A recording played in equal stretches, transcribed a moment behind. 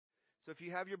So if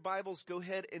you have your Bibles, go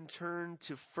ahead and turn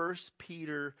to 1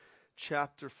 Peter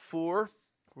chapter 4.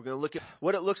 We're going to look at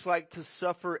what it looks like to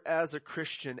suffer as a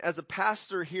Christian. As a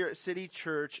pastor here at City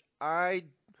Church, I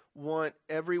want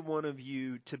every one of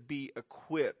you to be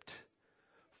equipped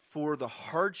for the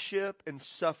hardship and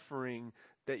suffering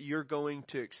that you're going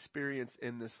to experience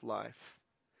in this life.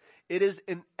 It is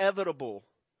inevitable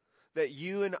that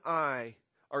you and I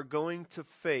are going to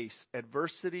face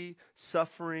adversity,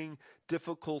 suffering,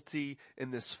 difficulty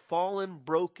in this fallen,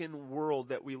 broken world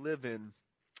that we live in.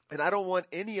 And I don't want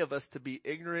any of us to be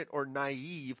ignorant or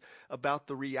naive about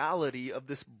the reality of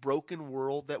this broken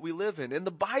world that we live in. And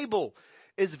the Bible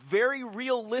is very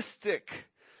realistic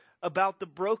about the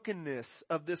brokenness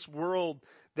of this world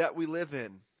that we live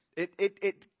in.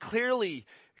 It clearly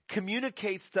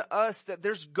communicates to us that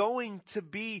there's going to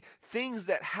be things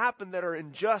that happen that are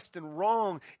unjust and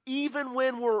wrong, even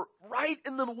when we're right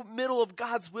in the middle of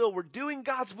God's will. We're doing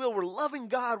God's will. We're loving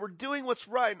God. We're doing what's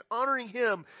right and honoring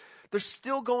Him. There's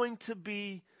still going to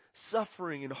be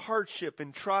suffering and hardship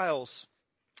and trials.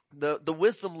 The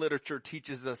wisdom literature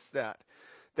teaches us that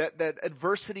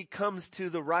adversity comes to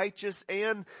the righteous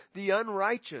and the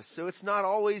unrighteous. So it's not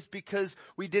always because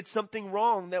we did something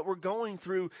wrong that we're going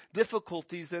through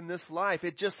difficulties in this life.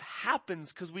 It just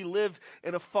happens because we live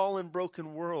in a fallen,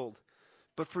 broken world.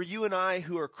 But for you and I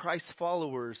who are Christ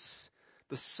followers,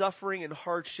 the suffering and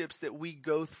hardships that we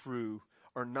go through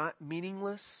are not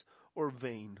meaningless or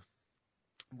vain.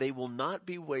 They will not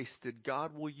be wasted.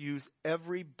 God will use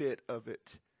every bit of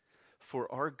it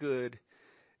for our good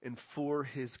and for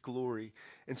His glory.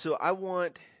 And so I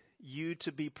want you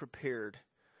to be prepared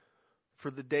for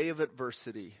the day of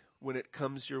adversity when it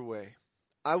comes your way.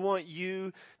 I want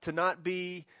you to not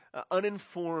be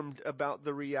uninformed about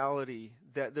the reality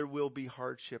that there will be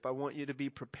hardship. I want you to be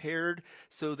prepared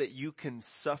so that you can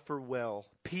suffer well.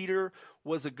 Peter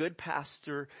was a good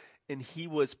pastor, and he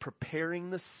was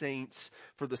preparing the saints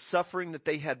for the suffering that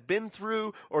they had been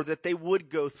through or that they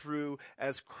would go through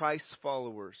as Christ's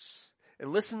followers.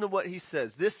 And listen to what he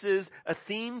says. This is a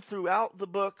theme throughout the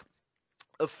book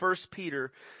of 1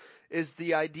 Peter, is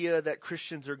the idea that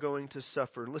Christians are going to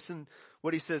suffer. Listen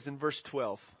what he says in verse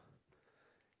 12.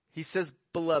 He says,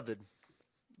 "Beloved,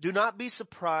 do not be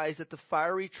surprised at the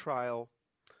fiery trial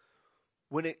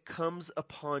when it comes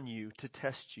upon you to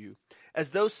test you, as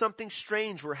though something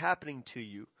strange were happening to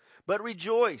you. But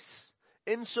rejoice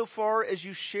insofar as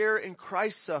you share in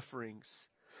Christ's sufferings,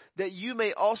 that you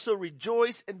may also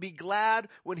rejoice and be glad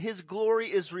when His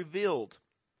glory is revealed.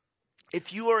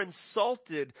 If you are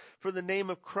insulted for the name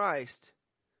of Christ,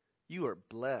 you are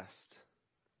blessed,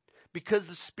 because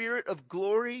the Spirit of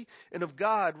glory and of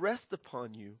God rests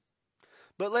upon you.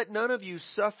 But let none of you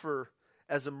suffer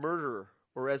as a murderer,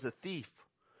 or as a thief,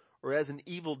 or as an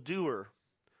evildoer,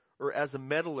 or as a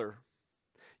meddler.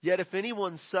 Yet if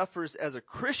anyone suffers as a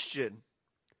Christian,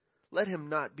 let him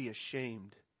not be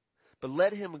ashamed, but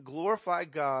let him glorify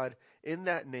God in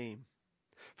that name.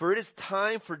 For it is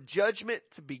time for judgment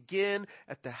to begin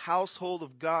at the household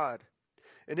of God.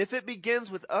 And if it begins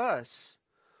with us,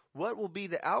 what will be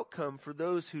the outcome for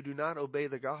those who do not obey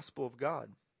the gospel of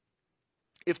God?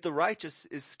 If the righteous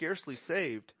is scarcely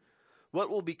saved,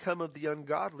 what will become of the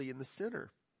ungodly and the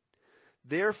sinner?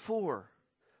 Therefore,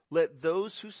 let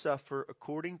those who suffer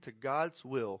according to God's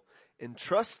will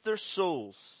entrust their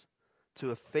souls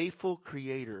to a faithful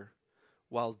Creator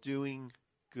while doing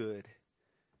good."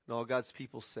 And all God's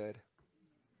people said,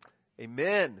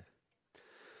 amen.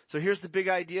 So here's the big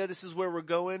idea. This is where we're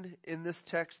going in this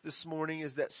text this morning,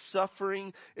 is that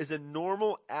suffering is a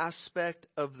normal aspect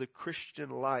of the Christian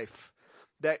life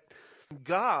that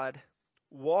God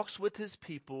walks with His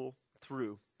people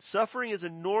through. Suffering is a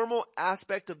normal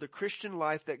aspect of the Christian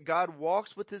life that God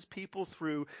walks with His people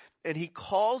through, and He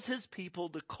calls His people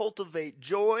to cultivate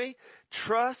joy,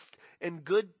 trust, and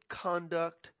good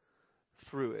conduct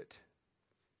through it.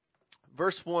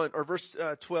 Verse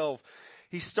 12,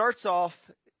 he starts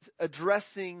off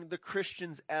addressing the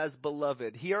Christians as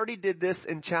beloved. He already did this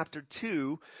in chapter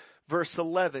 2, verse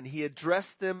 11. He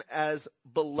addressed them as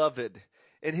beloved.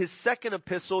 In his second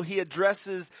epistle, he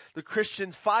addresses the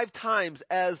Christians 5 times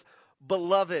as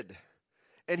beloved.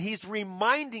 And he's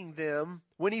reminding them,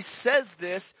 when he says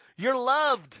this, you're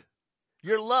loved.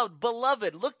 You're loved.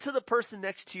 Beloved. Look to the person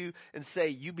next to you and say,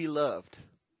 you be loved.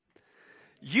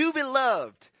 You be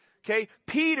loved. Okay?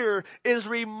 Peter is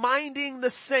reminding the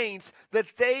saints that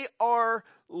they are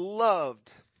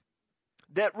loved.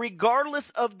 That regardless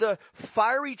of the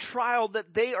fiery trial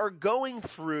that they are going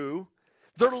through,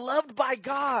 they're loved by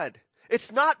God.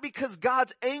 It's not because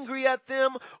God's angry at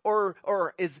them or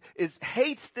is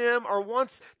hates them or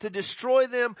wants to destroy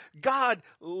them. God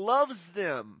loves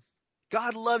them.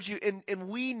 God loves you. And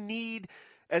we need,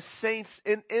 as saints,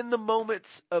 in the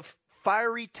moments of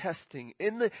fiery testing,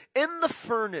 in the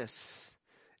furnace,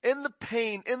 in the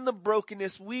pain, in the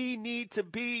brokenness, we need to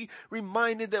be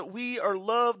reminded that we are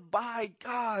loved by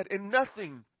God, and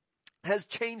nothing has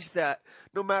changed that,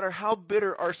 no matter how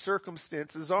bitter our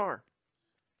circumstances are.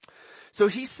 So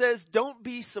he says, don't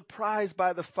be surprised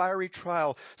by the fiery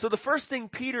trial. So the first thing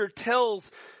Peter tells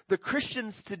the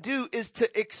Christians to do is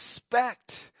to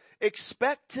expect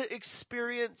to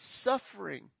experience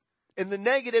suffering. In the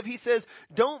negative, he says,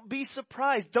 don't be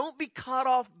surprised. Don't be caught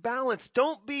off balance.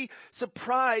 Don't be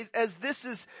surprised as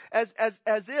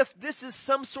if this is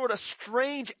some sort of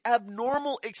strange,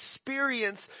 abnormal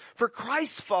experience for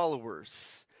Christ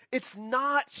followers. It's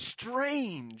not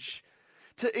strange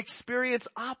to experience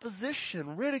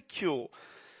opposition, ridicule,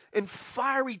 and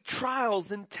fiery trials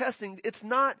and testings. It's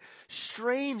not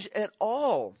strange at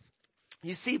all.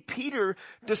 You see, Peter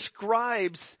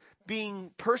describes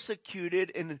being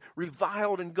persecuted and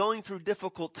reviled and going through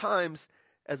difficult times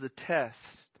as a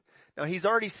test. Now, he's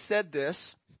already said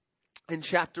this in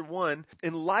chapter 1,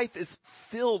 and life is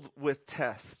filled with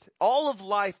tests. All of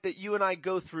life that you and I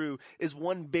go through is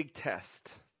one big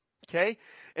test. Okay?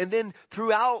 And then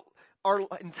throughout our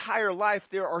entire life,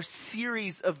 there are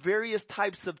series of various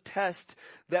types of tests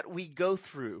that we go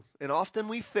through. And often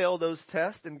we fail those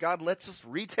tests, and God lets us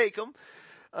retake them.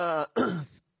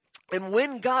 And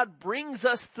when God brings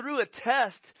us through a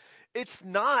test, it's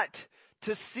not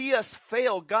to see us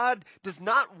fail. God does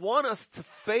not want us to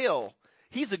fail.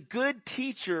 He's a good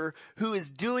teacher who is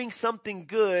doing something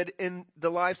good in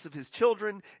the lives of his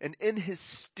children and in his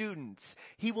students.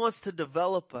 He wants to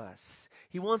develop us.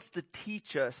 He wants to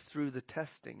teach us through the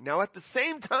testing. Now, at the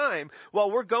same time, while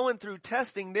we're going through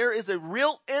testing, there is a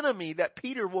real enemy that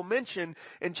Peter will mention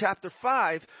in chapter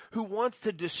 5 who wants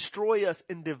to destroy us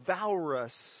and devour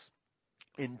us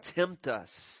and tempt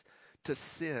us to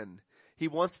sin. He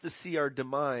wants to see our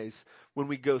demise when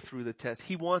we go through the test.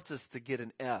 He wants us to get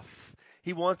an F.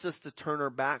 He wants us to turn our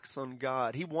backs on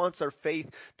God. He wants our faith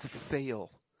to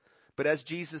fail. But as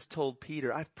Jesus told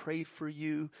Peter, I've prayed for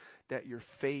you that your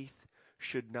faith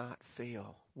should not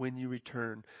fail. When you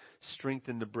return,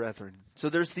 strengthen the brethren. So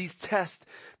there's these tests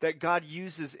that God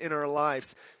uses in our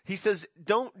lives. He says,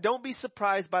 don't be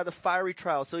surprised by the fiery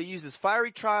trial. So he uses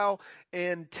fiery trial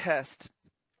and test.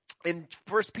 In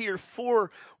 1 Peter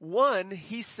 4:1,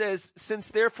 he says, since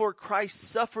therefore Christ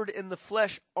suffered in the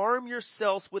flesh, arm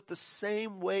yourselves with the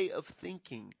same way of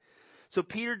thinking. So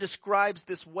Peter describes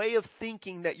this way of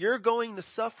thinking that you're going to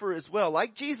suffer as well.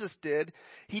 Like Jesus did,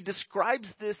 he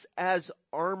describes this as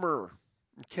armor.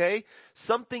 Okay?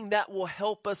 Something that will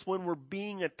help us when we're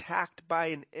being attacked by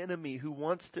an enemy who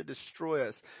wants to destroy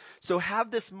us. So have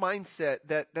this mindset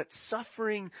that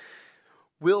suffering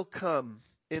will come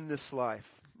in this life.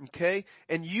 Okay?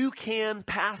 And you can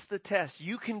pass the test.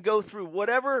 You can go through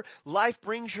whatever life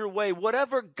brings your way.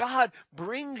 Whatever God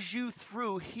brings you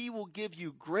through, he will give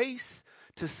you grace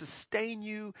to sustain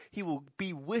you. He will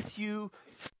be with you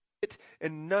through it,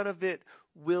 and none of it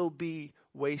will be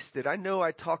wasted. I know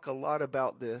I talk a lot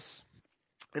about this,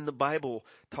 and the Bible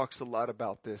talks a lot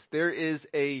about this. There is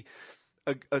a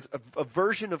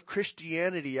version of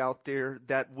Christianity out there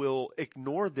that will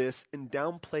ignore this and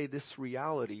downplay this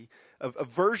reality. A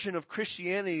version of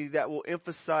Christianity that will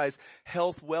emphasize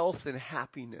health, wealth, and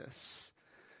happiness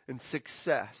and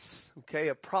success. Okay,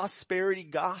 a prosperity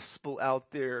gospel out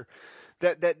there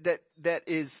that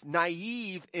is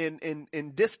naive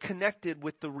and disconnected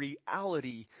with the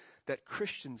reality that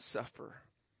Christians suffer.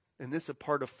 And this is a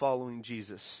part of following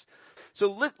Jesus.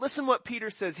 So listen what Peter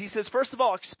says. He says, first of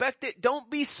all, expect it. Don't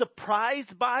be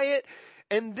surprised by it.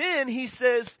 And then he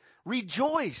says,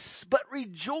 rejoice. But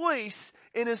rejoice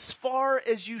in as far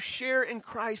as you share in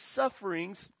Christ's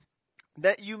sufferings,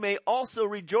 that you may also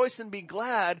rejoice and be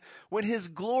glad when his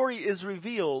glory is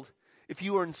revealed. If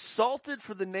you are insulted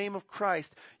for the name of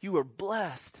Christ, you are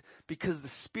blessed because the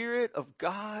Spirit of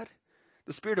God,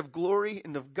 the Spirit of glory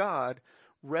and of God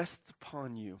rests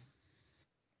upon you.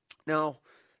 Now,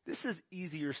 this is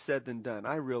easier said than done.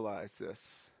 I realize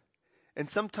this. And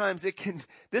sometimes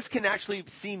this can actually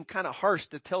seem kind of harsh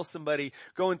to tell somebody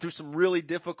going through some really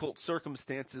difficult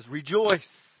circumstances,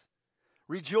 rejoice,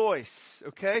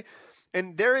 okay?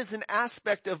 And there is an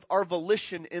aspect of our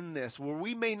volition in this where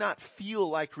we may not feel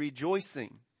like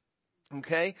rejoicing,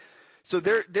 okay? So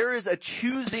there is a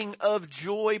choosing of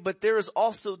joy, but there is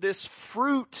also this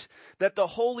fruit that the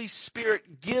Holy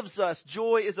Spirit gives us.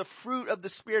 Joy is a fruit of the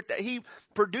Spirit that He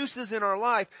produces in our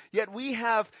life, yet we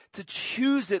have to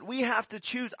choose it. We have to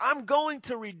choose, I'm going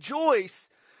to rejoice,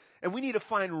 and we need to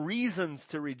find reasons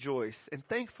to rejoice. And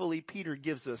thankfully, Peter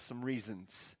gives us some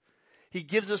reasons. He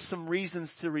gives us some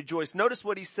reasons to rejoice. Notice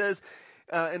what he says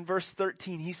in verse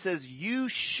 13. He says, you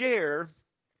share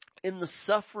in the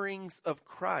sufferings of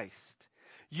Christ.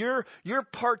 You're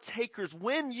partakers.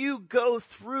 When you go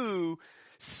through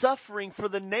suffering for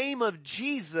the name of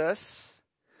Jesus,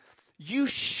 you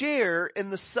share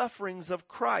in the sufferings of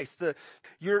Christ.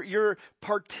 You're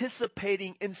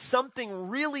participating in something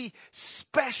really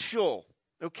special.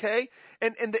 Okay?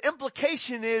 And the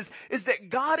implication is that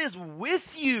God is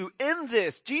with you in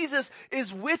this. Jesus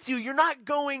is with you. You're not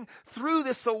going through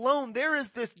this alone. There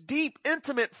is this deep,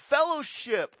 intimate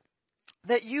fellowship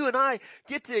that you and I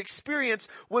get to experience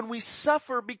when we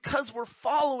suffer because we're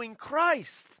following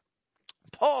Christ.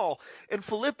 Paul in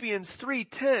Philippians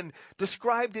 3:10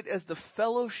 described it as the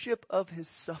fellowship of His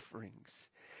sufferings.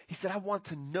 He said, I want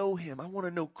to know Him. I want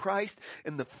to know Christ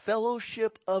and the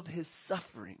fellowship of His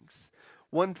sufferings.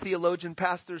 One theologian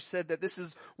pastor said that this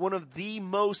is one of the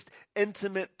most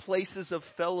intimate places of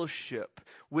fellowship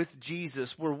with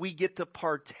Jesus, where we get to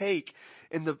partake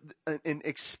and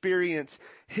experience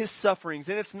His sufferings.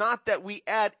 And it's not that we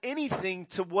add anything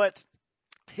to what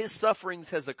His sufferings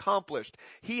has accomplished.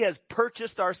 He has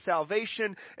purchased our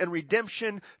salvation and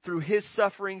redemption through His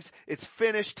sufferings. It's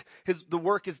finished. The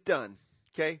work is done.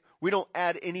 Okay? We don't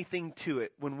add anything to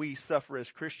it when we suffer as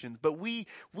Christians, but we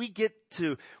get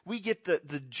the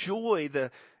joy,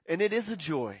 and it is a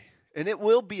joy, and it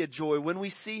will be a joy when we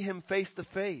see Him face to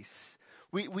face.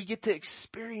 We get to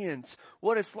experience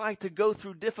what it's like to go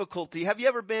through difficulty. Have you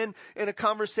ever been in a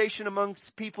conversation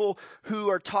amongst people who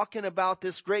are talking about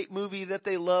this great movie that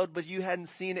they loved, but you hadn't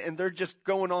seen it, and they're just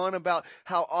going on about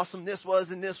how awesome this was,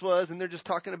 and they're just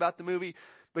talking about the movie,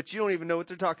 but you don't even know what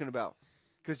they're talking about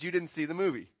because you didn't see the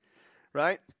movie,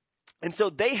 right? And so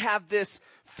they have this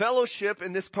fellowship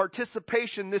and this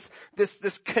participation,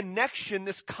 this connection,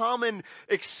 this common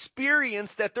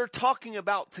experience that they're talking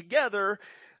about together,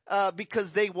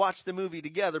 because they watched the movie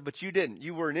together, but you didn't.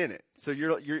 You weren't in it. So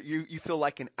you feel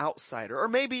like an outsider. Or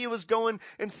maybe it was going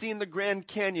and seeing the Grand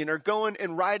Canyon, or going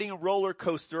and riding a roller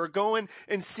coaster, or going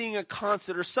and seeing a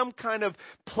concert, or some kind of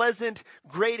pleasant,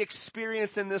 great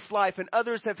experience in this life. And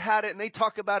others have had it and they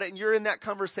talk about it, and you're in that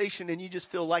conversation and you just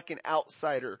feel like an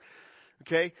outsider.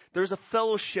 Okay? There's a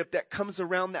fellowship that comes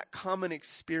around that common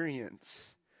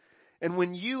experience. And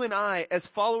when you and I, as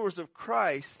followers of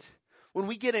Christ, when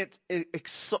we get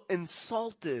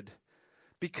insulted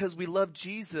because we love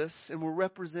Jesus and we're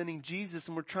representing Jesus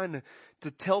and we're trying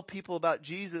to tell people about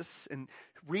Jesus and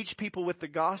reach people with the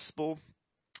gospel,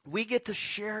 we get to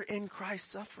share in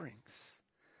Christ's sufferings.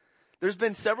 There's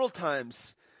been several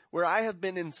times where I have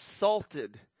been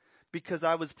insulted because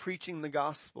I was preaching the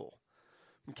gospel.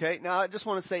 Okay? Now I just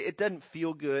want to say it doesn't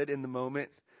feel good in the moment.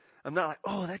 I'm not like,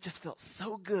 oh, that just felt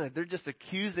so good. They're just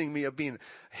accusing me of being a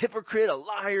hypocrite, a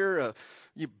liar,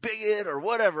 you bigot, or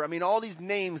whatever. I mean, all these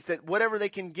names that whatever they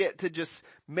can get to just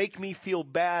make me feel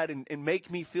bad and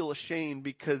make me feel ashamed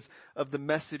because of the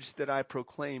message that I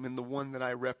proclaim and the one that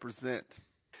I represent.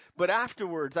 But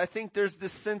afterwards, I think there's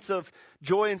this sense of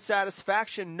joy and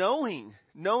satisfaction knowing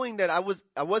that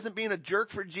I wasn't being a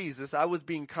jerk for Jesus. I was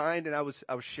being kind, and I was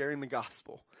sharing the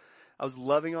gospel. I was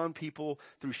loving on people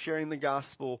through sharing the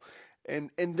gospel. And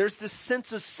there's this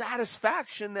sense of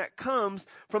satisfaction that comes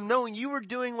from knowing you were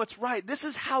doing what's right. This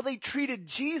is how they treated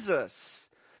Jesus.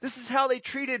 This is how they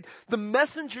treated the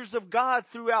messengers of God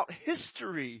throughout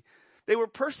history. They were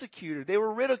persecuted. They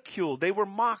were ridiculed. They were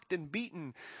mocked and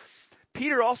beaten.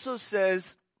 Peter also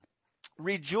says,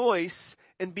 rejoice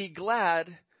and be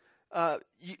glad.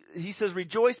 He says,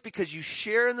 rejoice because you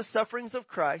share in the sufferings of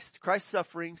Christ's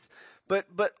sufferings,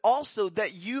 but also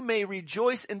that you may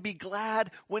rejoice and be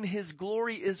glad when His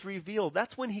glory is revealed.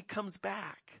 That's when He comes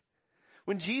back.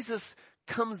 When Jesus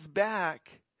comes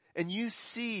back and you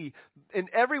see, and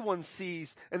everyone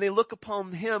sees, and they look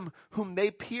upon Him whom they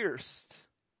pierced,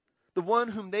 the one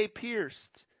whom they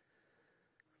pierced.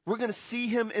 We're going to see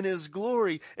Him in His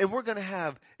glory, and we're going to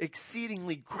have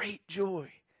exceedingly great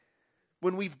joy.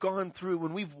 When we've gone through,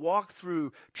 when we've walked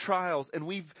through trials,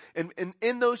 and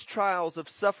in those trials of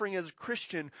suffering as a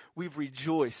Christian, we've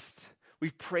rejoiced.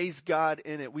 We've praised God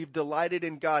in it. We've delighted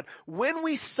in God. When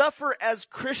we suffer as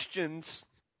Christians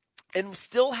and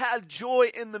still have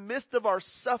joy in the midst of our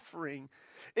suffering,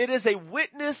 it is a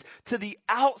witness to the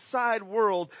outside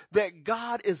world that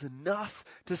God is enough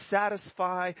to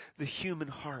satisfy the human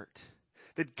heart.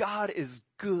 that God is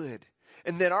good.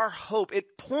 And that our hope,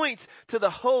 it points to the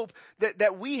hope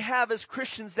that we have as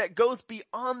Christians that goes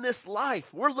beyond this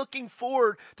life. We're looking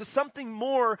forward to something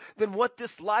more than what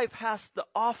this life has to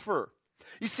offer.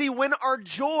 You see, when our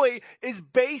joy is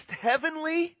based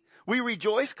heavenly, we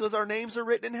rejoice because our names are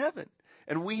written in heaven.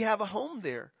 And we have a home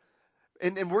there.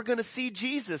 And we're going to see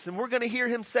Jesus. And we're going to hear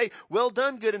him say, well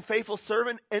done, good and faithful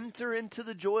servant. Enter into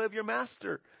the joy of your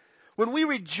master. When we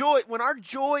rejoice, when our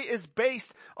joy is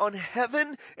based on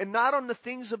heaven and not on the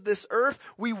things of this earth,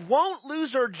 we won't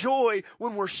lose our joy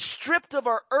when we're stripped of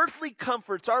our earthly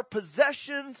comforts, our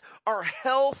possessions, our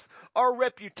health, our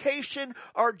reputation,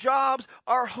 our jobs,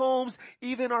 our homes,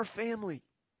 even our family.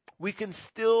 We can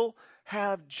still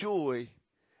have joy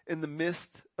in the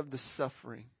midst of the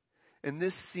suffering. And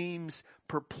this seems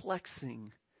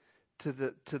perplexing to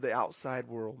the outside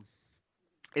world.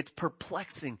 It's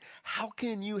perplexing. How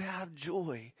can you have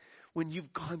joy when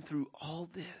you've gone through all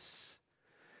this?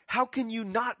 How can you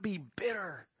not be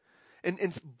bitter and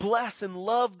bless and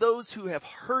love those who have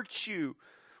hurt you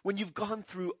when you've gone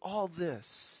through all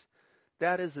this?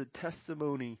 That is a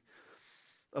testimony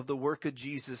of the work of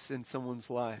Jesus in someone's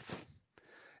life.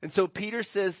 And so Peter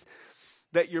says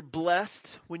that you're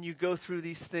blessed when you go through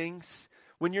these things.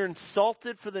 When you're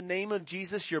insulted for the name of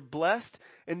Jesus, you're blessed.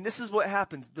 And this is what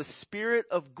happens. The Spirit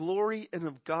of glory and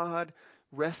of God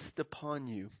rests upon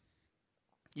you.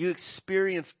 You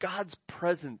experience God's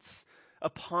presence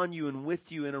upon you and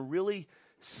with you in a really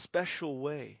special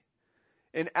way.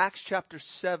 In Acts chapter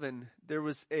 7, there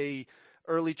was a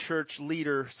early church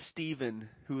leader, Stephen,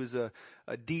 who was a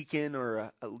deacon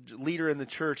or a leader in the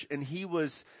church, and he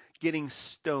was getting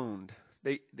stoned.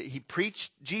 He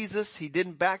preached Jesus. He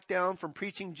didn't back down from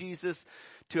preaching Jesus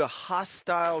to a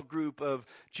hostile group of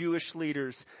Jewish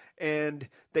leaders, and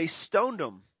they stoned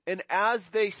him. And as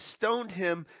they stoned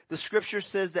him, the scripture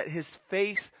says that his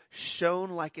face shone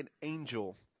like an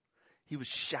angel. He was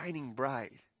shining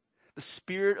bright. The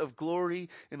Spirit of glory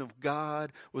and of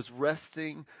God was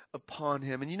resting upon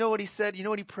him. And you know what he said? You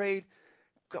know what he prayed?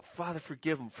 God, Father,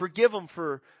 forgive them. Forgive them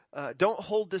for, don't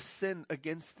hold this sin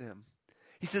against them.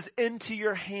 He says, into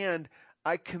your hand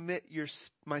I commit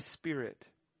my spirit.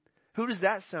 Who does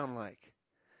that sound like?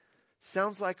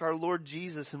 Sounds like our Lord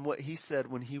Jesus and what he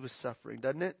said when he was suffering,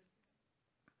 doesn't it?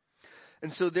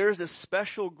 And so there's a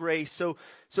special grace. So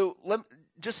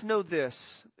just know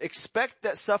this. Expect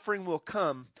that suffering will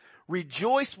come.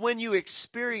 Rejoice when you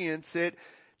experience it.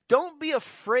 Don't be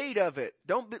afraid of it.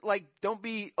 Don't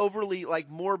be overly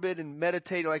morbid and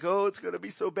meditate oh, it's going to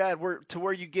be so bad to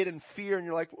where you get in fear and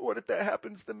you're like, what if that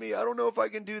happens to me? I don't know if I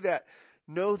can do that.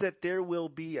 Know that there will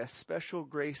be a special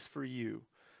grace for you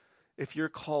if you're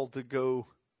called to go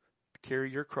carry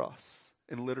your cross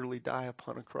and literally die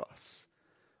upon a cross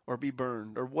or be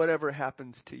burned or whatever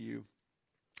happens to you.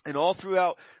 And all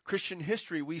throughout Christian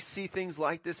history, we see things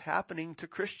like this happening to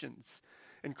Christians.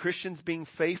 And Christians being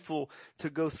faithful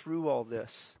to go through all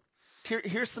this.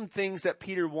 Here's some things that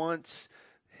Peter wants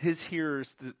his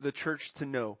hearers, the church, to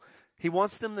know. He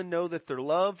wants them to know that they're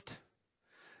loved,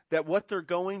 that what they're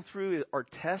going through are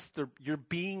tests. You're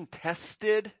being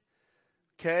tested,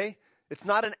 okay? It's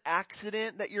not an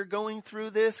accident that you're going through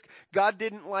this. God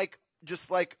didn't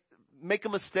just make a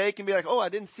mistake and be like, oh, I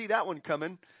didn't see that one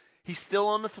coming. He's still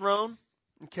on the throne,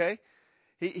 okay?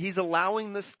 He's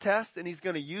allowing this test, and he's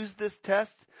going to use this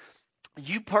test.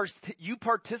 You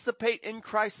participate in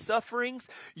Christ's sufferings.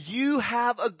 You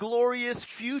have a glorious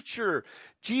future.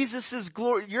 Jesus'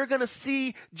 glory. You're going to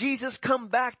see Jesus come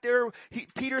back there.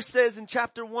 Peter says in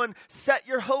chapter 1, set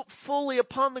your hope fully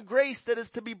upon the grace that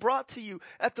is to be brought to you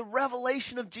at the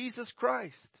revelation of Jesus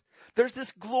Christ. There's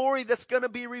this glory that's going to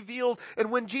be revealed.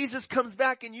 And when Jesus comes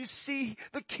back and you see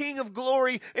the King of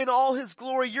glory in all his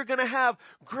glory, you're going to have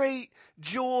great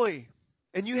joy.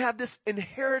 And you have this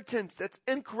inheritance that's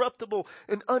incorruptible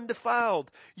and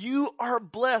undefiled. You are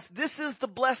blessed. This is the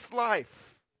blessed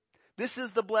life. This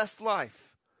is the blessed life.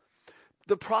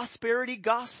 The prosperity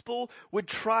gospel would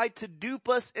try to dupe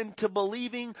us into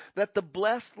believing that the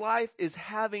blessed life is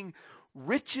having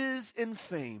riches and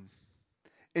fame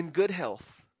and good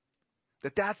health.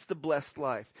 That's the blessed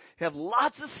life. You have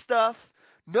lots of stuff,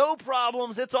 no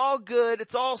problems, it's all good,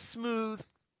 it's all smooth,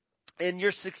 and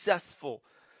you're successful.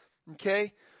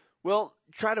 Okay? Well,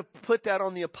 try to put that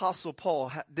on the Apostle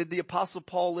Paul. Did the Apostle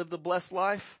Paul live the blessed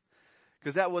life?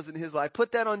 Because that wasn't his life.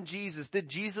 Put that on Jesus. Did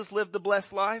Jesus live the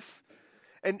blessed life?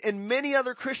 And many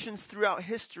other Christians throughout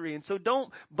history. And so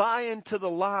don't buy into the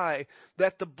lie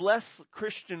that the blessed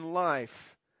Christian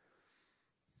life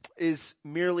is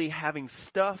merely having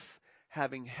stuff,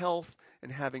 having health,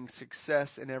 and having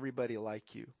success and everybody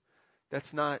like you.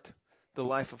 That's not the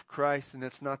life of Christ, and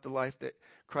that's not the life that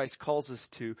Christ calls us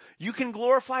to. You can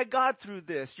glorify God through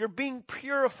this. You're being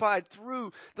purified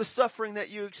through the suffering that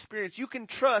you experience. You can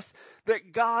trust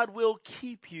that God will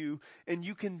keep you, and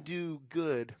you can do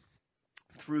good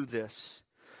through this.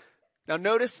 Now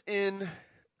notice in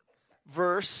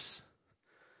verses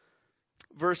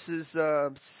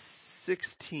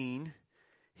 16,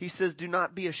 he says, do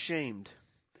not be ashamed.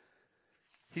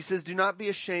 He says, do not be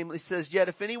ashamed. He says, yet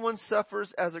if anyone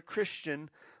suffers as a Christian,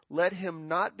 let him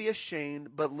not be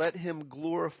ashamed, but let him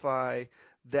glorify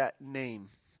that name.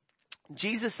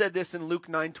 Jesus said this in Luke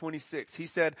 9:26. He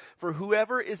said, for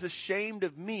whoever is ashamed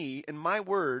of me and my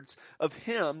words, of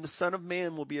him the Son of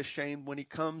Man will be ashamed when he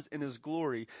comes in his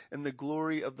glory and the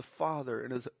glory of the Father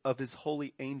and of his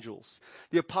holy angels.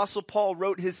 The Apostle Paul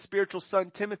wrote his spiritual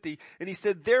son Timothy, and he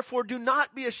said, therefore do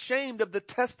not be ashamed of the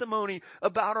testimony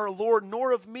about our Lord,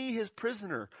 nor of me his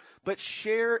prisoner, but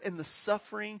share in the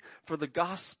suffering for the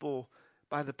gospel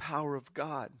by the power of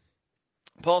God.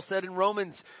 Paul said in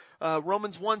Romans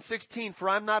 1:16, for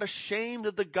I'm not ashamed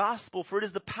of the gospel, for it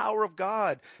is the power of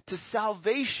God to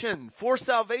salvation, for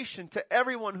salvation to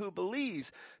everyone who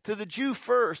believes, to the Jew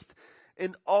first,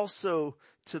 and also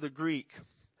to the Greek.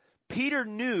 Peter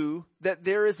knew that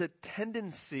there is a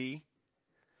tendency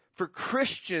for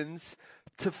Christians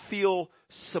to feel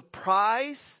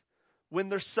surprise when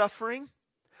they're suffering.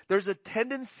 There's a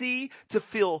tendency to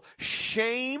feel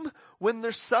shame when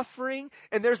they're suffering,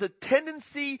 and there's a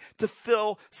tendency to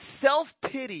feel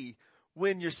self-pity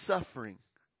when you're suffering.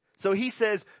 So he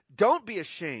says, don't be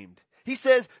ashamed. He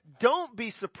says, don't be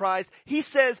surprised. He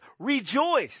says,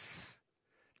 rejoice.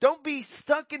 Don't be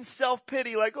stuck in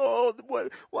self-pity like, oh,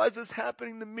 why is this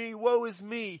happening to me? Woe is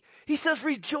me. He says,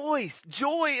 rejoice.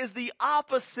 Joy is the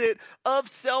opposite of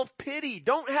self-pity.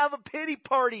 Don't have a pity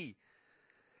party.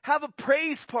 Have a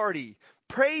praise party.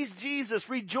 Praise Jesus.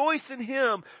 Rejoice in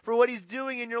him for what he's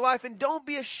doing in your life. And don't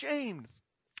be ashamed.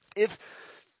 If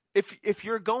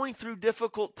you're going through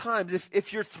difficult times,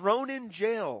 if you're thrown in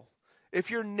jail,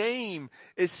 if your name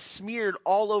is smeared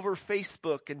all over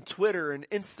Facebook and Twitter and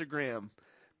Instagram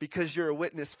because you're a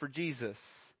witness for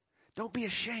Jesus, don't be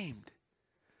ashamed.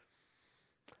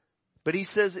 But he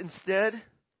says instead,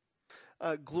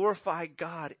 glorify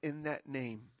God in that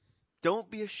name. Don't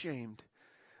be ashamed.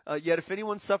 Yet if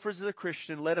anyone suffers as a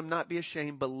Christian, let him not be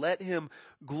ashamed, but let him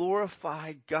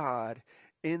glorify God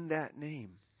in that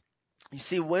name. You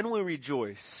see, when we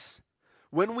rejoice,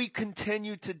 when we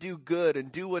continue to do good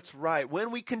and do what's right,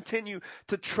 when we continue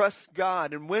to trust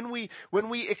God, and when we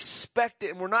expect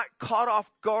it and we're not caught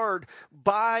off guard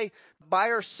by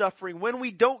our suffering, when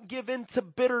we don't give in to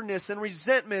bitterness and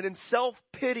resentment and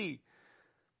self-pity,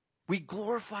 we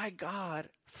glorify God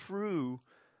through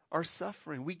our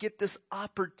suffering. We get this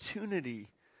opportunity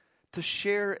to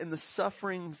share in the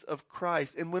sufferings of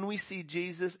Christ. And when we see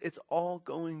Jesus, it's all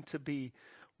going to be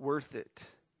worth it.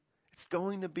 It's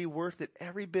going to be worth it.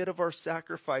 Every bit of our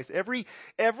sacrifice, every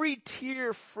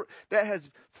tear that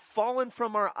has fallen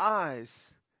from our eyes,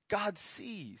 God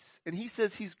sees. And he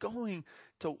says he's going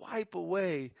to wipe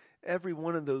away every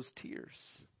one of those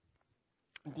tears.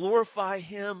 Glorify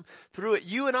him through it.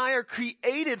 You and I are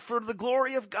created for the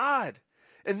glory of God.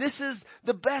 And this is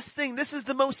the best thing. This is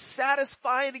the most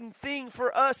satisfying thing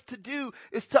for us to do,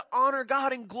 is to honor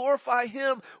God and glorify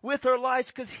him with our lives,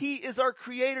 because he is our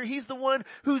creator. He's the one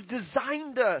who's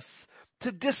designed us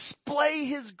to display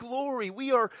his glory.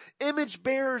 We are image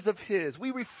bearers of his.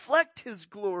 We reflect his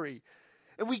glory.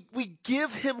 And we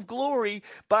give him glory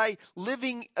by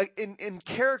living in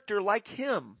character like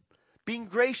him, being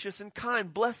gracious and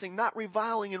kind, blessing, not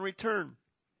reviling in return.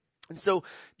 And so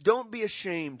don't be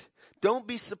ashamed. Don't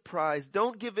be surprised.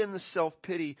 Don't give in to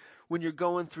self-pity when you're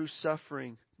going through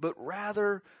suffering, but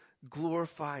rather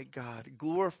glorify God.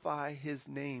 Glorify his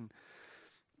name.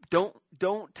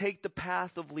 Don't take the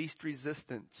path of least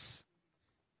resistance.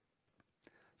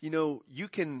 You know, you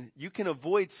can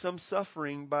avoid some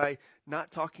suffering by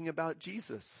not talking about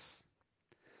Jesus.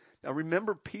 Now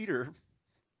remember Peter,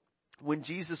 when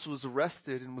Jesus was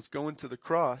arrested and was going to the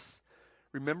cross,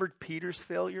 remembered Peter's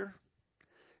failure?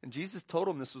 And Jesus told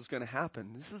him this was going to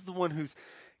happen. This is the one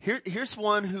here's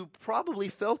one who probably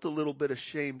felt a little bit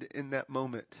ashamed in that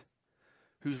moment,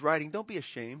 who's writing, don't be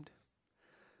ashamed.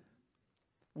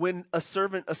 When a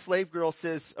slave girl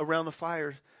says around the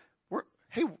fire,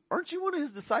 hey, aren't you one of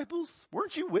his disciples?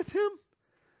 Weren't you with him?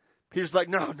 Peter's like,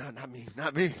 no, not me.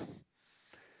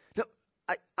 No,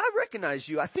 I recognize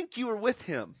you. I think you were with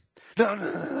him. No,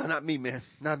 not me, man.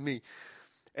 Not me.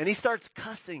 And he starts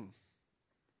cussing.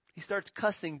 He starts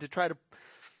cussing to try to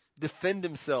defend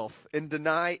himself and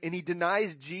he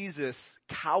denies Jesus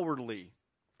cowardly.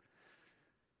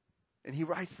 And he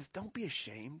writes this, don't be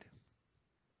ashamed.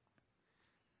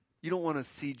 You don't want to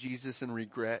see Jesus and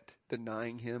regret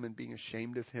denying him and being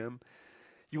ashamed of him.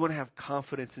 You want to have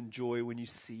confidence and joy when you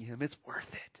see him. It's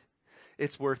worth it.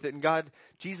 It's worth it. And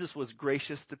Jesus was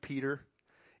gracious to Peter,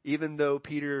 even though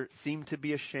Peter seemed to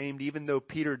be ashamed, even though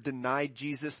Peter denied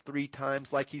Jesus 3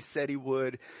 times like he said he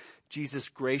would. Jesus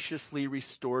graciously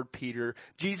restored Peter.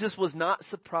 Jesus was not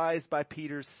surprised by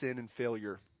Peter's sin and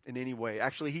failure in any way.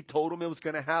 Actually, he told him it was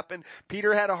going to happen.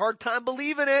 Peter had a hard time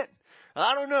believing it.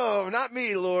 I don't know, not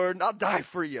me, Lord. I'll die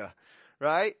for you,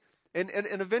 right? And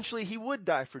eventually he would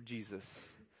die for Jesus.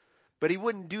 But he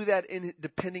wouldn't do that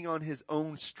depending on his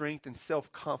own strength and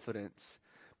self-confidence.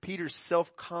 Peter's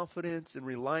self-confidence and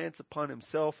reliance upon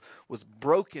himself was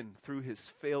broken through his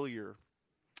failure.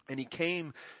 And he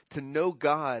came to know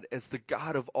God as the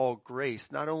God of all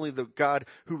grace. Not only the God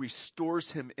who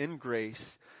restores him in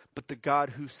grace, but the God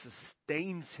who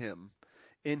sustains him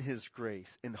in his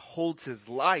grace and holds his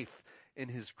life in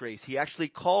his grace. He actually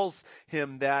calls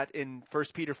him that in 1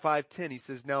 Peter 5:10. He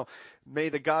says, now may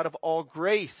the God of all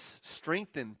grace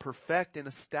strengthen, perfect, and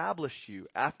establish you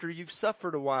after you've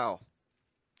suffered a while.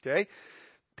 Okay?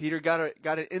 Peter got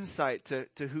an insight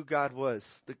to who God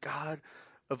was, the God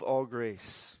of all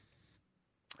grace.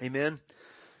 Amen.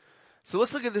 So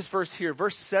let's look at this verse here,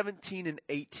 verse 17 and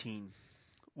 18,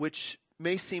 which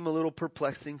may seem a little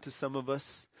perplexing to some of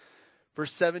us.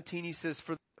 Verse 17, he says,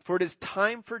 For it is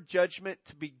time for judgment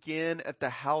to begin at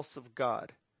the house of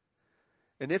God.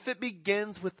 And if it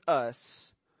begins with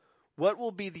us, what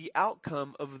will be the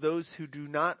outcome of those who do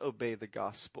not obey the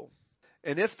gospel?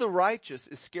 And if the righteous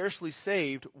is scarcely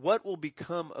saved, what will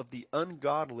become of the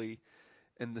ungodly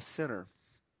and the sinner?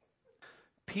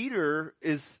 Peter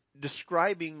is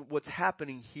describing what's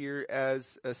happening here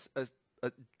as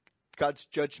God's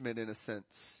judgment in a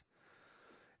sense.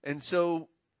 And so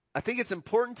I think it's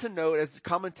important to note, as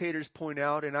commentators point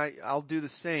out, and I'll do the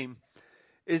same,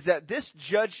 is that this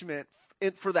judgment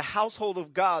for the household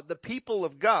of God, the people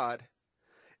of God,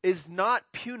 is not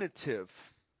punitive.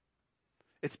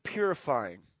 It's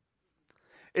purifying.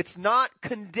 It's not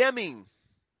condemning.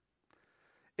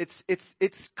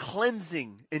 It's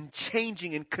cleansing and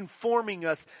changing and conforming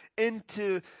us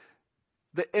into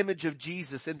the image of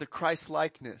Jesus, into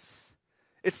Christ-likeness.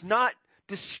 It's not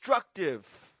destructive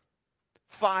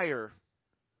fire.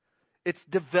 It's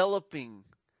developing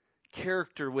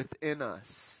character within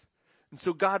us. And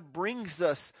so God brings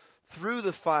us through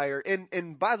the fire.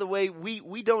 And by the way,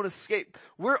 we don't escape.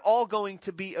 We're all going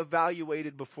to be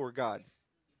evaluated before God.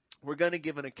 We're going to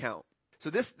give an account. So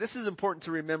this is important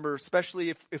to remember,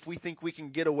 especially if we think we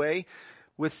can get away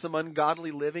with some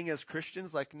ungodly living as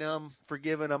Christians, like now I'm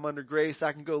forgiven, I'm under grace,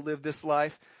 I can go live this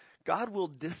life. God will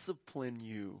discipline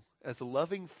you as a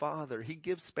loving father. He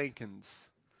gives spankings.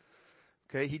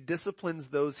 Okay, he disciplines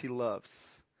those he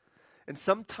loves. And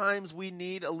sometimes we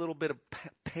need a little bit of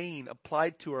pain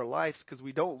applied to our lives because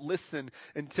we don't listen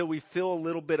until we feel a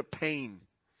little bit of pain.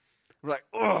 We're like,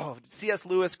 oh, C.S.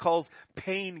 Lewis calls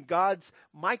pain God's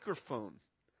microphone,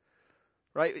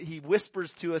 right? He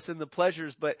whispers to us in the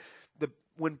pleasures, but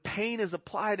when pain is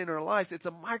applied in our lives, it's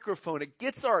a microphone. It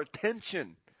gets our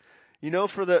attention. You know,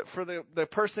 for the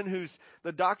person who's,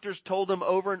 the doctors told them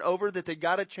over and over that they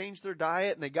gotta change their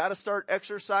diet and they gotta start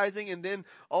exercising, and then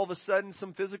all of a sudden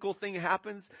some physical thing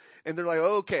happens and they're like,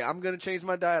 oh, okay, I'm gonna change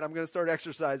my diet, I'm gonna start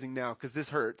exercising now because this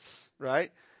hurts,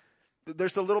 right?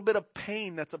 There's a little bit of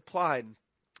pain that's applied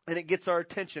and it gets our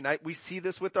attention. We see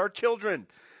this with our children.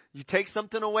 You take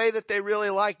something away that they really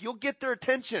like, you'll get their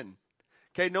attention.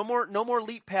 Okay, no more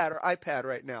LeapPad or iPad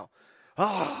right now.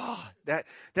 Oh, that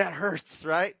hurts,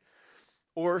 right?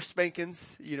 Or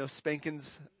spankings. You know,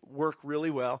 spankings work really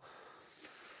well.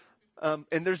 And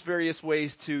there's various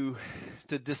ways to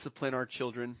discipline our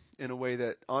children in a way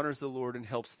that honors the Lord and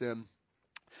helps them.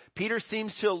 Peter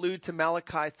seems to allude to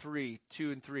Malachi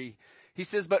 3:2 and 3. He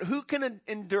says, but who can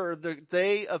endure the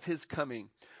day of his coming?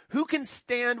 Who can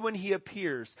stand when he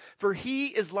appears? For he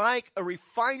is like a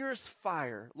refiner's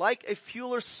fire, like a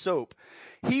fueler's soap.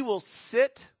 He will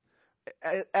sit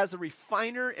as a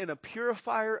refiner and a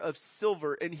purifier of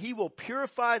silver, and he will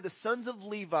purify the sons of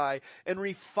Levi and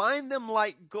refine them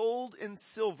like gold and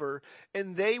silver,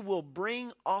 and they will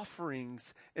bring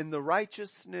offerings in the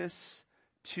righteousness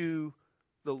to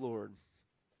the Lord.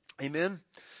 Amen.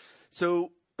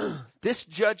 So this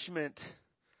judgment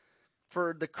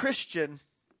for the Christian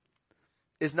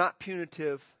is not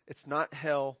punitive. It's not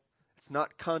hell. It's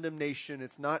not condemnation.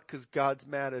 It's not because God's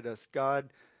mad at us.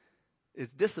 God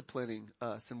is disciplining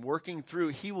us and working through.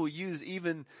 He will use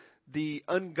even the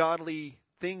ungodly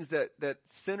things that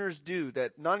sinners do,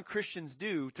 that non-Christians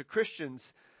do to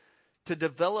Christians, to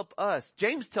develop us.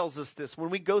 James tells us this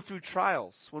when we go through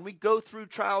trials. When we go through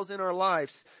trials in our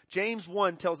lives, James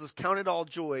 1 tells us, count it all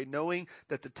joy, knowing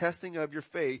that the testing of your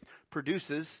faith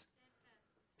produces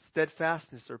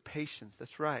steadfastness or patience.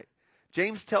 That's right.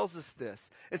 James tells us this.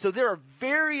 And so there are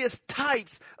various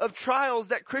types of trials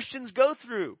that Christians go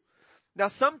through. Now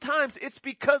sometimes it's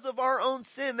because of our own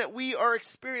sin that we are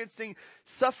experiencing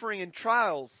suffering and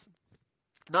trials.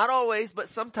 Not always, but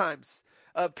sometimes.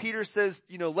 Peter says,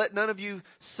 let none of you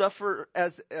suffer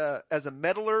as a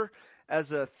meddler,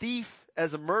 as a thief,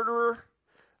 as a murderer.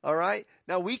 All right.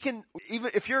 Now even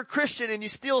if you're a Christian and you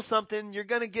steal something, you're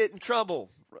going to get in trouble.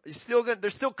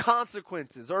 There's still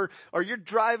consequences. Or you're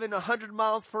driving 100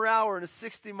 miles per hour in a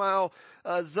 60-mile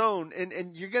zone,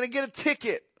 and you're going to get a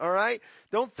ticket. All right.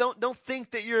 Don't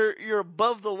think that you're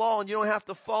above the law and you don't have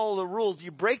to follow the rules.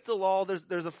 You break the law,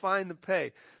 there's a fine to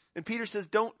pay. And Peter says,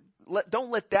 don't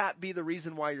let that be the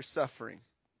reason why you're suffering,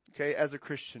 okay, as a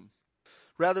Christian.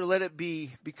 Rather, let it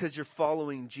be because you're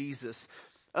following Jesus.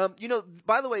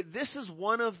 By the way, this is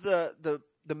one of the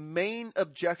main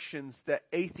objections that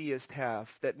atheists have,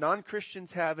 that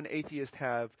non-Christians have and atheists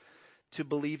have to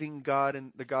believing God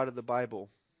and the God of the Bible.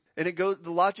 And the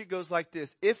logic goes like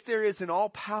this. If there is an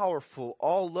all-powerful,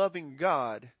 all-loving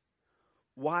God,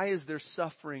 why is there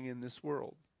suffering in this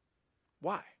world?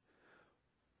 Why?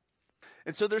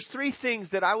 And so there's three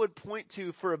things that I would point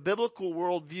to for a biblical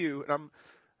worldview.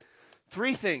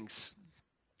 Three things.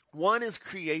 One is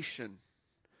creation.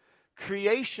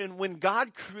 Creation, when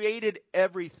God created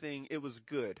everything, it was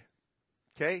good.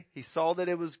 Okay? He saw that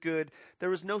it was good.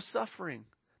 There was no suffering.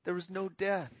 There was no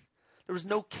death. There was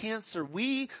no cancer.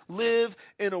 We live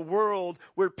in a world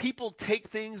where people take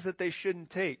things that they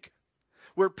shouldn't take.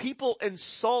 Where people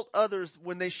insult others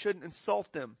when they shouldn't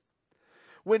insult them.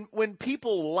 When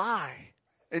people lie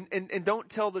and don't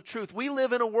tell the truth. We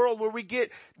live in a world where we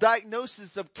get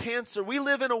diagnosis of cancer. We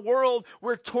live in a world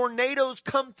where tornadoes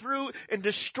come through and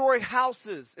destroy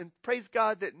houses. And praise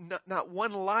God that not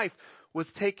one life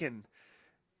was taken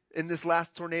in this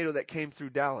last tornado that came through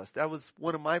Dallas. That was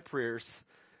one of my prayers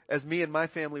as me and my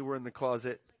family were in the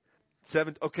closet.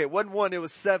 Okay, it wasn't one, it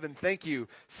was 7. Thank you.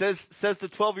 Says the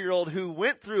 12-year-old who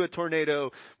went through a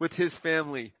tornado with his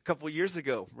family a couple years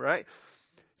ago, right?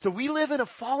 So we live in a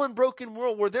fallen, broken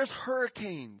world where there's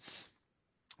hurricanes,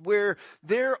 where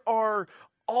there are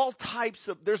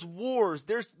there's wars,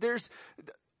 there's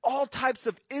all types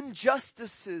of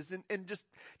injustices and just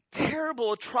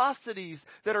terrible atrocities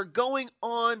that are going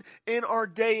on in our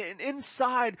day. And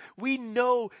inside, we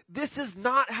know this is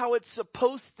not how it's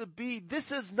supposed to be.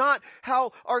 This is not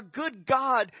how our good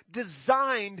God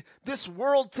designed this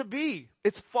world to be.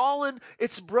 It's fallen,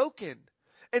 it's broken.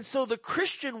 And so the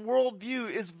Christian worldview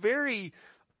is very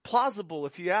plausible,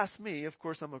 if you ask me. Of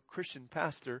course, I'm a Christian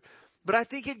pastor. But I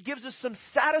think it gives us some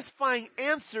satisfying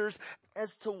answers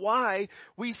as to why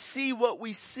we see what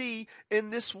we see in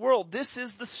this world. This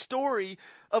is the story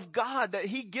of God that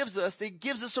He gives us. It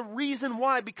gives us a reason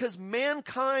why, because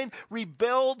mankind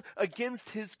rebelled against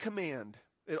His command.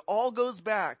 It all goes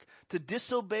back to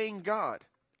disobeying God.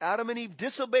 Adam and Eve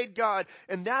disobeyed God,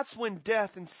 and that's when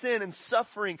death and sin and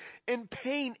suffering and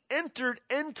pain entered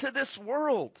into this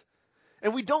world.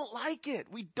 And we don't like it.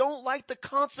 We don't like the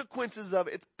consequences of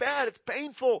it. It's bad. It's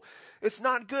painful. It's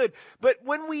not good. But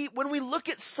when we look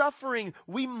at suffering,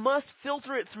 we must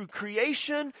filter it through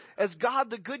creation as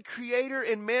God, the good creator,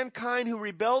 and mankind who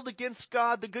rebelled against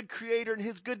God, the good creator, and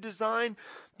His good design.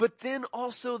 But then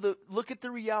also look at the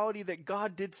reality that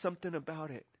God did something about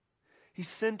it. He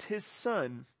sent His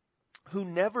Son, who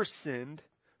never sinned,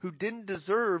 who didn't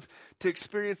deserve to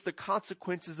experience the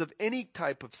consequences of any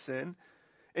type of sin,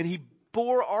 and He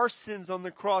bore our sins on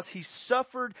the cross. He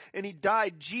suffered and He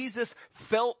died. Jesus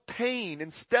felt pain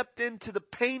and stepped into the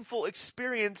painful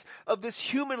experience of this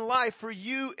human life for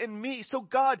you and me. So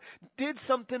God did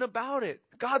something about it.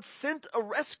 God sent a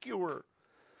rescuer.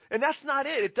 And that's not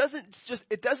it.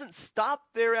 It doesn't stop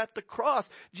there at the cross.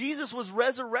 Jesus was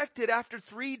resurrected after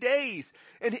 3 days.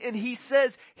 And He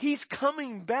says He's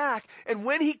coming back. And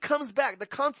when He comes back, the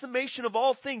consummation of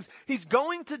all things, He's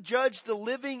going to judge the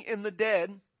living and the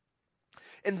dead.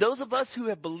 And those of us who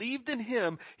have believed in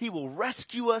Him, He will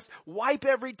rescue us, wipe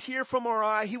every tear from our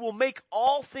eye. He will make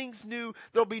all things new.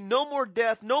 There'll be no more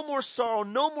death, no more sorrow,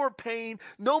 no more pain,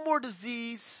 no more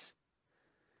disease.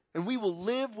 And we will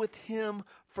live with Him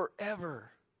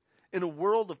forever in a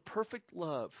world of perfect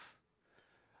love,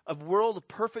 a world of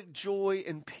perfect joy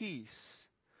and peace.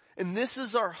 And this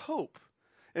is our hope.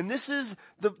 And this is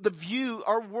the view,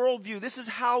 our worldview. This is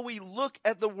how we look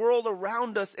at the world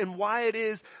around us and why it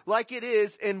is like it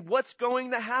is and what's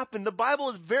going to happen. The Bible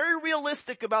is very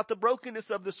realistic about the brokenness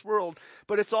of this world,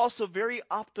 but it's also very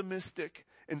optimistic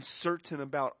and certain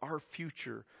about our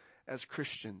future as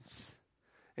Christians.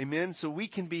 Amen. So we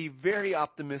can be very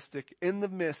optimistic in the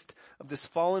midst of this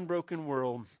fallen, broken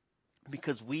world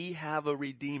because we have a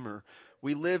Redeemer.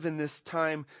 We live in this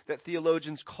time that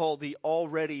theologians call the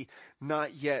already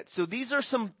not yet. So these are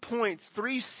some points,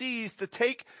 3 C's to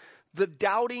take the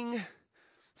doubting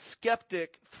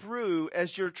skeptic through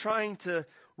as you're trying to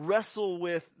wrestle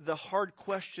with the hard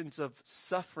questions of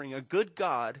suffering. A good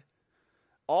God,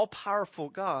 all-powerful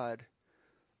God,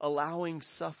 allowing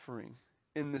suffering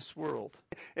in this world.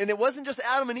 And it wasn't just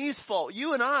Adam and Eve's fault.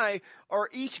 You and I are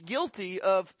each guilty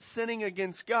of sinning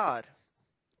against God.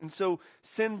 And so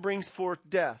sin brings forth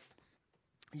death.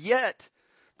 Yet,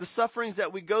 the sufferings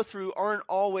that we go through aren't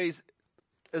always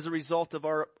as a result of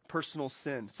our personal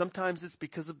sin. Sometimes it's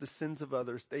because of the sins of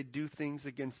others. They do things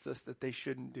against us that they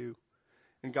shouldn't do.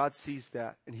 And God sees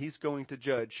that, and He's going to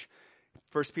judge.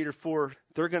 1 Peter 4,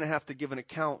 they're going to have to give an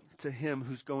account to Him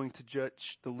who's going to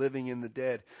judge the living and the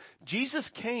dead.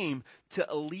 Jesus came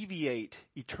to alleviate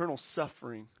eternal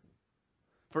suffering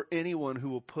for anyone who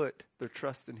will put their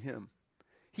trust in Him.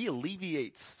 He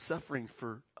alleviates suffering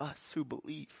for us who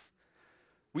believe.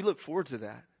 We look forward to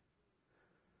that.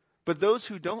 But those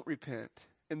who don't repent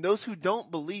and those who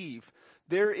don't believe,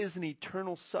 there is an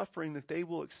eternal suffering that they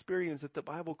will experience that the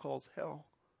Bible calls hell.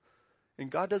 And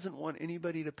God doesn't want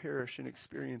anybody to perish and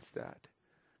experience that.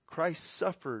 Christ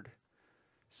suffered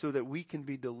so that we can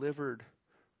be delivered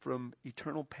from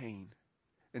eternal pain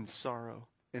and sorrow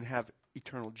and have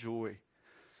eternal joy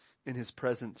in His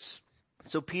presence.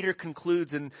 So Peter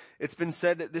concludes, and it's been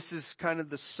said that this is kind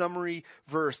of the summary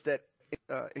verse that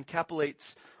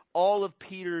encapsulates all of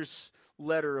Peter's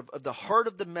letter, of the heart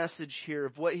of the message here,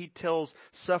 of what he tells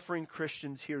suffering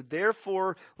Christians here.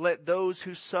 Therefore, let those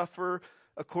who suffer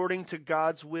according to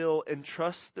God's will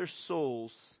entrust their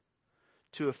souls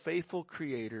to a faithful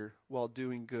Creator while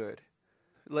doing good.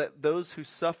 Let those who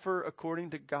suffer according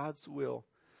to God's will.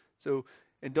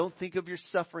 And don't think of your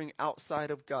suffering outside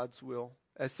of God's will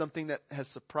as something that has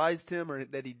surprised Him or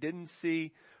that He didn't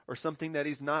see or something that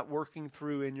He's not working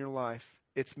through in your life.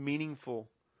 It's meaningful.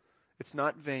 It's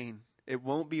not vain. It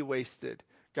won't be wasted.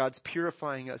 God's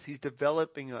purifying us. He's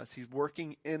developing us. He's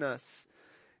working in us.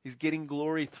 He's getting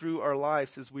glory through our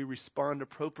lives as we respond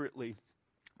appropriately.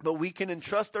 But we can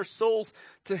entrust our souls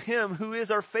to Him who is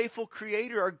our faithful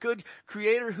Creator, our good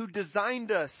Creator who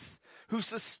designed us, who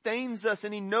sustains us,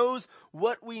 and He knows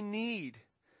what we need.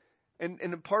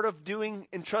 And a part of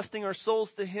entrusting our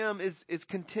souls to Him is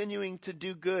continuing to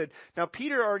do good. Now,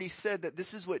 Peter already said that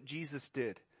this is what Jesus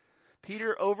did.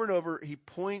 Peter, over and over, he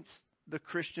points the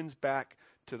Christians back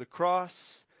to the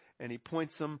cross, and he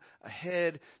points them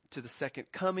ahead to the second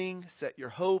coming. Set your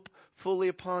hope fully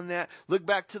upon that. Look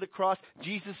back to the cross.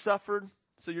 Jesus suffered,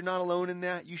 so you're not alone in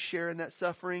that. You share in that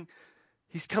suffering.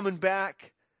 He's coming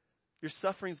back. Your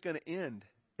suffering's going to end.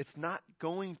 It's not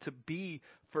going to be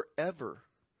forever.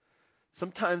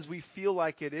 Sometimes we feel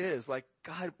like it is. Like,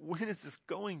 God, when is this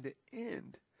going to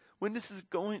end? When is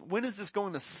this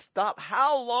going to stop?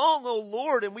 How long, O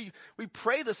Lord? And we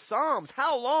pray the Psalms.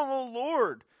 How long, O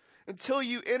Lord? Until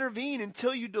you intervene,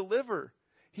 until you deliver.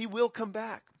 He will come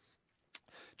back.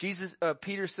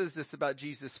 Peter says this about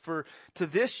Jesus. For to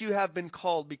this you have been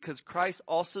called, because Christ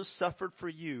also suffered for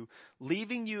you,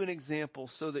 leaving you an example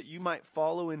so that you might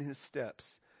follow in His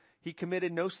steps. He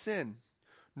committed no sin,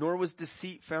 nor was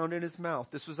deceit found in His mouth.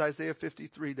 This was Isaiah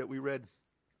 53 that we read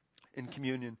in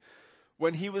communion.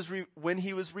 When he was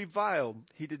reviled,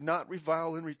 He did not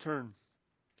revile in return.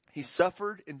 He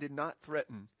suffered and did not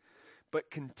threaten,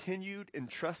 but continued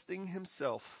entrusting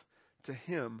Himself to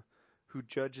Him who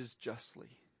judges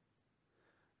justly.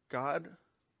 God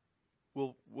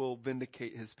will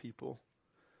vindicate His people.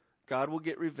 God will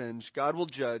get revenge. God will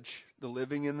judge the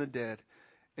living and the dead.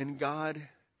 And God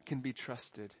can be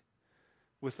trusted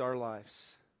with our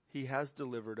lives. He has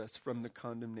delivered us from the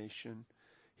condemnation.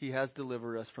 He has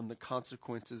delivered us from the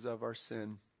consequences of our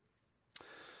sin.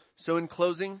 So in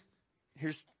closing,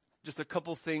 here's just a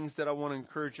couple things that I want to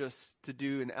encourage us to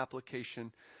do in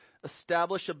application.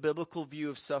 Establish a biblical view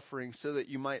of suffering so that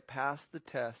you might pass the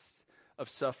tests of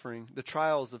suffering, the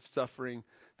trials of suffering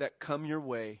that come your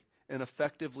way, and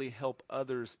effectively help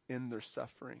others in their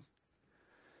suffering.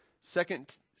 2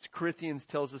 Corinthians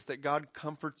tells us that God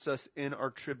comforts us in our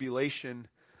tribulation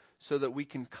so that we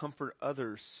can comfort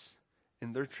others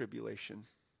in their tribulation.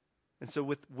 And so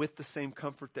with the same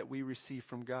comfort that we receive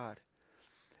from God.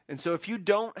 And so if you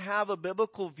don't have a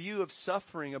biblical view of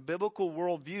suffering, a biblical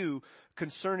worldview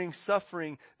concerning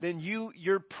suffering, then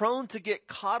you're prone to get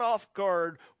caught off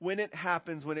guard when it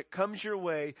happens, when it comes your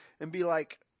way, and be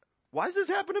like, why does this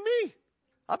happen to me?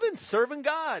 I've been serving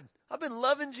God. I've been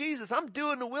loving Jesus. I'm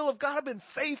doing the will of God. I've been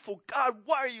faithful. God,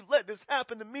 why are you letting this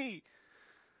happen to me?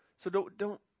 So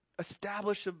don't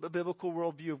establish a biblical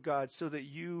worldview of God so that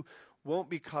you won't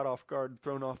be caught off guard and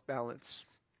thrown off balance.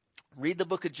 Read the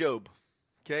book of Job.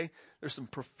 Okay? There's some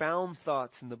profound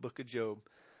thoughts in the book of Job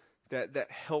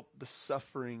that help the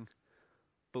suffering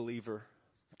believer.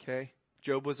 Okay?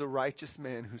 Job was a righteous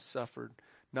man who suffered,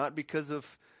 not because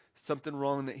of something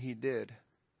wrong that he did,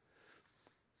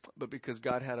 but because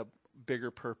God had a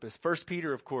bigger purpose. 1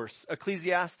 Peter, of course,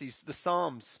 Ecclesiastes, the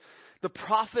Psalms, the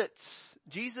prophets.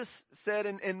 Jesus said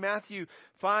in Matthew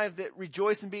 5 that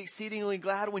rejoice and be exceedingly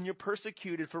glad when you're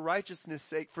persecuted for righteousness'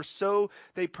 sake, for so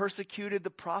they persecuted the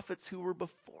prophets who were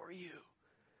before you.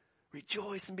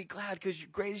 Rejoice and be glad because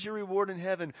great is your reward in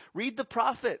heaven. Read the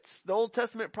prophets, the Old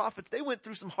Testament prophets. They went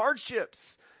through some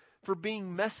hardships for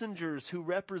being messengers who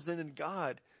represented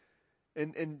God.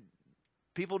 And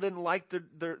people didn't like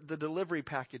the delivery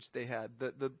package they had,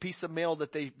 the piece of mail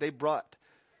that they brought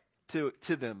to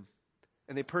them.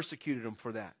 And they persecuted them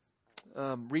for that.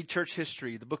 Read church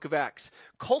history, the book of Acts.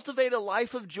 Cultivate a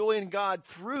life of joy in God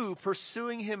through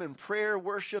pursuing Him in prayer,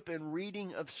 worship, and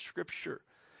reading of Scripture.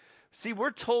 See,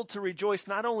 we're told to rejoice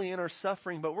not only in our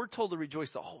suffering, but we're told to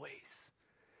rejoice always.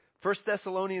 1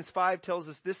 Thessalonians 5 tells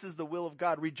us this is the will of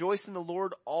God. Rejoice in the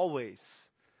Lord always.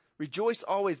 Rejoice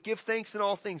always. Give thanks in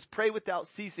all things. Pray without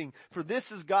ceasing. For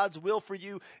this is God's will for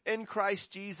you in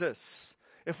Christ Jesus.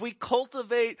 If we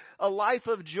cultivate a life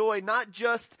of joy, not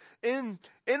just in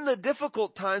the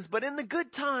difficult times, but in the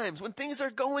good times, when things are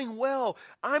going well,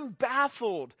 I'm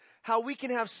baffled how we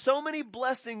can have so many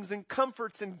blessings and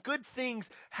comforts and good things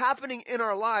happening in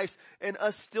our lives and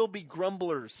us still be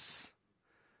grumblers.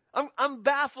 I'm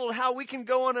baffled how we can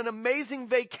go on an amazing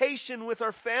vacation with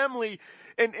our family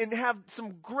and have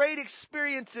some great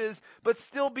experiences, but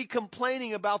still be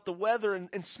complaining about the weather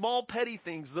and small petty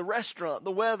things, the restaurant,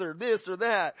 the weather, this or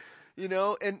that,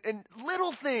 and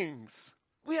little things.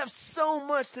 We have so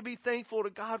much to be thankful to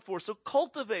God for. So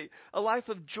cultivate a life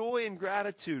of joy and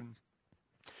gratitude.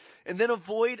 And then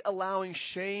avoid allowing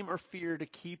shame or fear to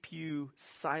keep you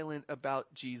silent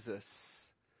about Jesus.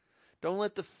 Don't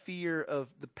let the fear of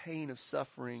the pain of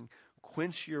suffering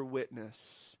quench your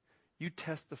witness. You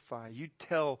testify, you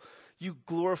tell, you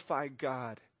glorify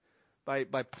God by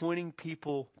pointing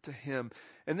people to Him.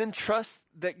 And then trust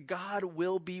that God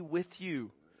will be with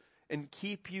you and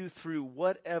keep you through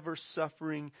whatever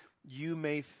suffering you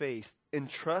may face.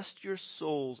 Entrust your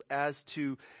souls as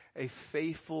to a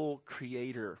faithful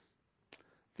Creator.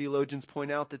 Theologians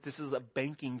point out that this is a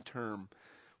banking term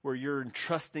where you're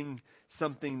entrusting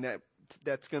something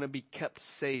that's going to be kept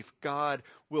safe. God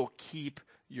will keep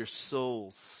your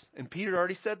souls. And Peter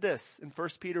already said this in 1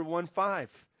 Peter 1:5,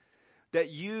 that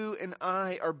you and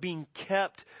I are being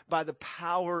kept by the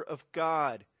power of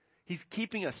God. He's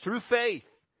keeping us through faith.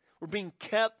 We're being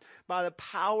kept by the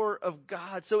power of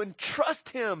God. So entrust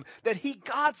Him that He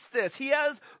got this. He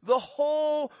has the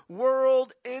whole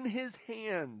world in His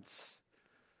hands.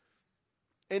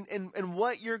 And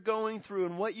what you're going through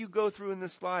and what you go through in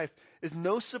this life is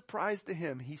no surprise to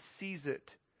Him. He sees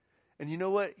it. And you know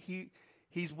what?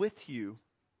 He's with you.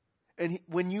 And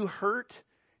when you hurt,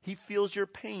 He feels your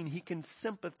pain. He can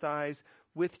sympathize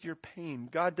with your pain.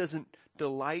 God doesn't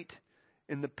delight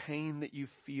in the pain that you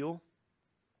feel.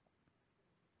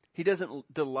 He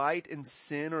doesn't delight in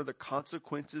sin or the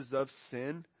consequences of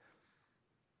sin.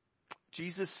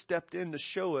 Jesus stepped in to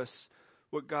show us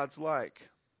what God's like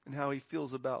and how He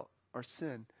feels about our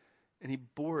sin. And He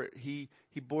bore it. He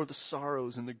bore the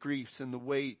sorrows and the griefs and the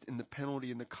weight and the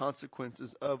penalty and the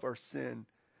consequences of our sin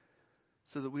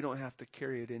so that we don't have to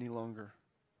carry it any longer.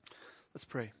 Let's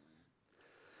pray.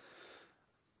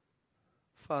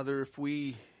 Father, if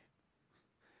we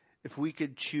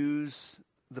could choose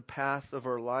the path of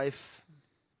our life,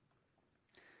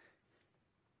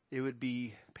 it would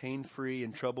be pain-free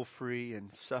and trouble-free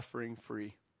and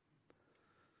suffering-free.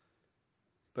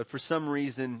 But for some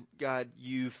reason, God,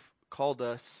 You've called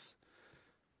us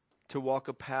to walk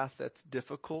a path that's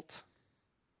difficult.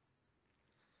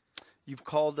 You've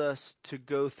called us to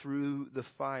go through the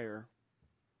fire,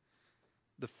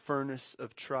 the furnace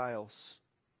of trials.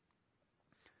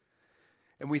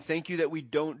 And we thank You that we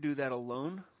don't do that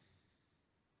alone.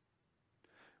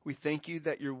 We thank You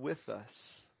that You're with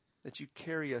us, that You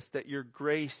carry us, that Your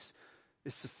grace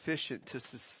is sufficient to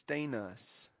sustain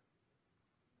us.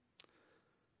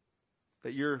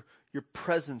 That your your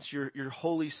presence, your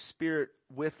Holy Spirit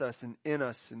with us and in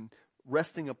us and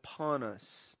resting upon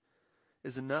us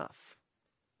is enough.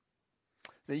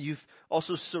 That you've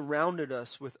also surrounded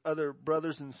us with other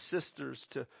brothers and sisters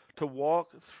to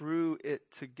walk through it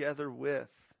together with.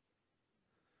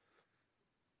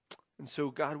 And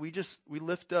so, God, we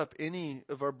lift up any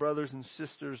of our brothers and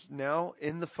sisters now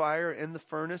in the fire, in the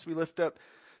furnace. We lift up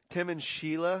Tim and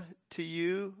Sheila to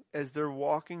you as they're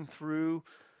walking through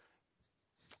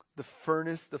the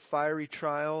furnace, the fiery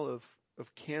trial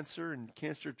of cancer and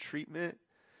cancer treatment.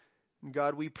 And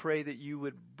God, we pray that you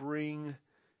would bring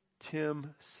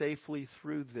Tim safely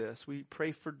through this. We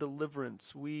pray for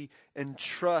deliverance. We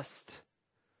entrust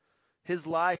his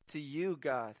life to you,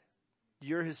 God.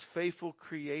 You're his faithful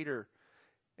creator,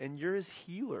 and you're his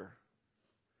healer.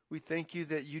 We thank you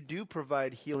that you do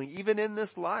provide healing, even in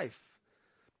this life.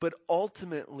 But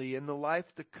ultimately, in the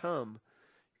life to come,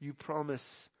 you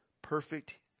promise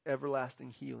perfect, everlasting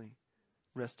healing,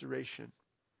 restoration.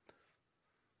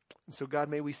 And so, God,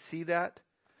 may we see that.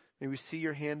 May we see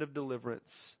your hand of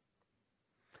deliverance.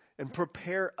 And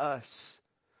prepare us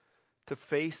to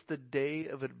face the day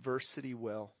of adversity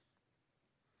well.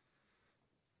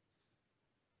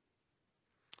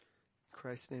 In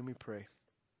Christ's name we pray.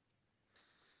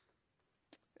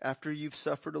 After you've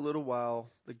suffered a little while,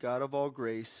 the God of all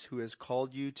grace, who has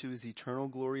called you to his eternal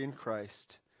glory in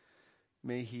Christ,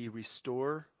 may he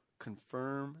restore,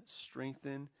 confirm,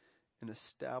 strengthen, and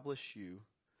establish you.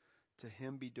 To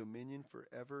him be dominion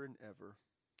forever and ever.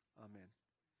 Amen.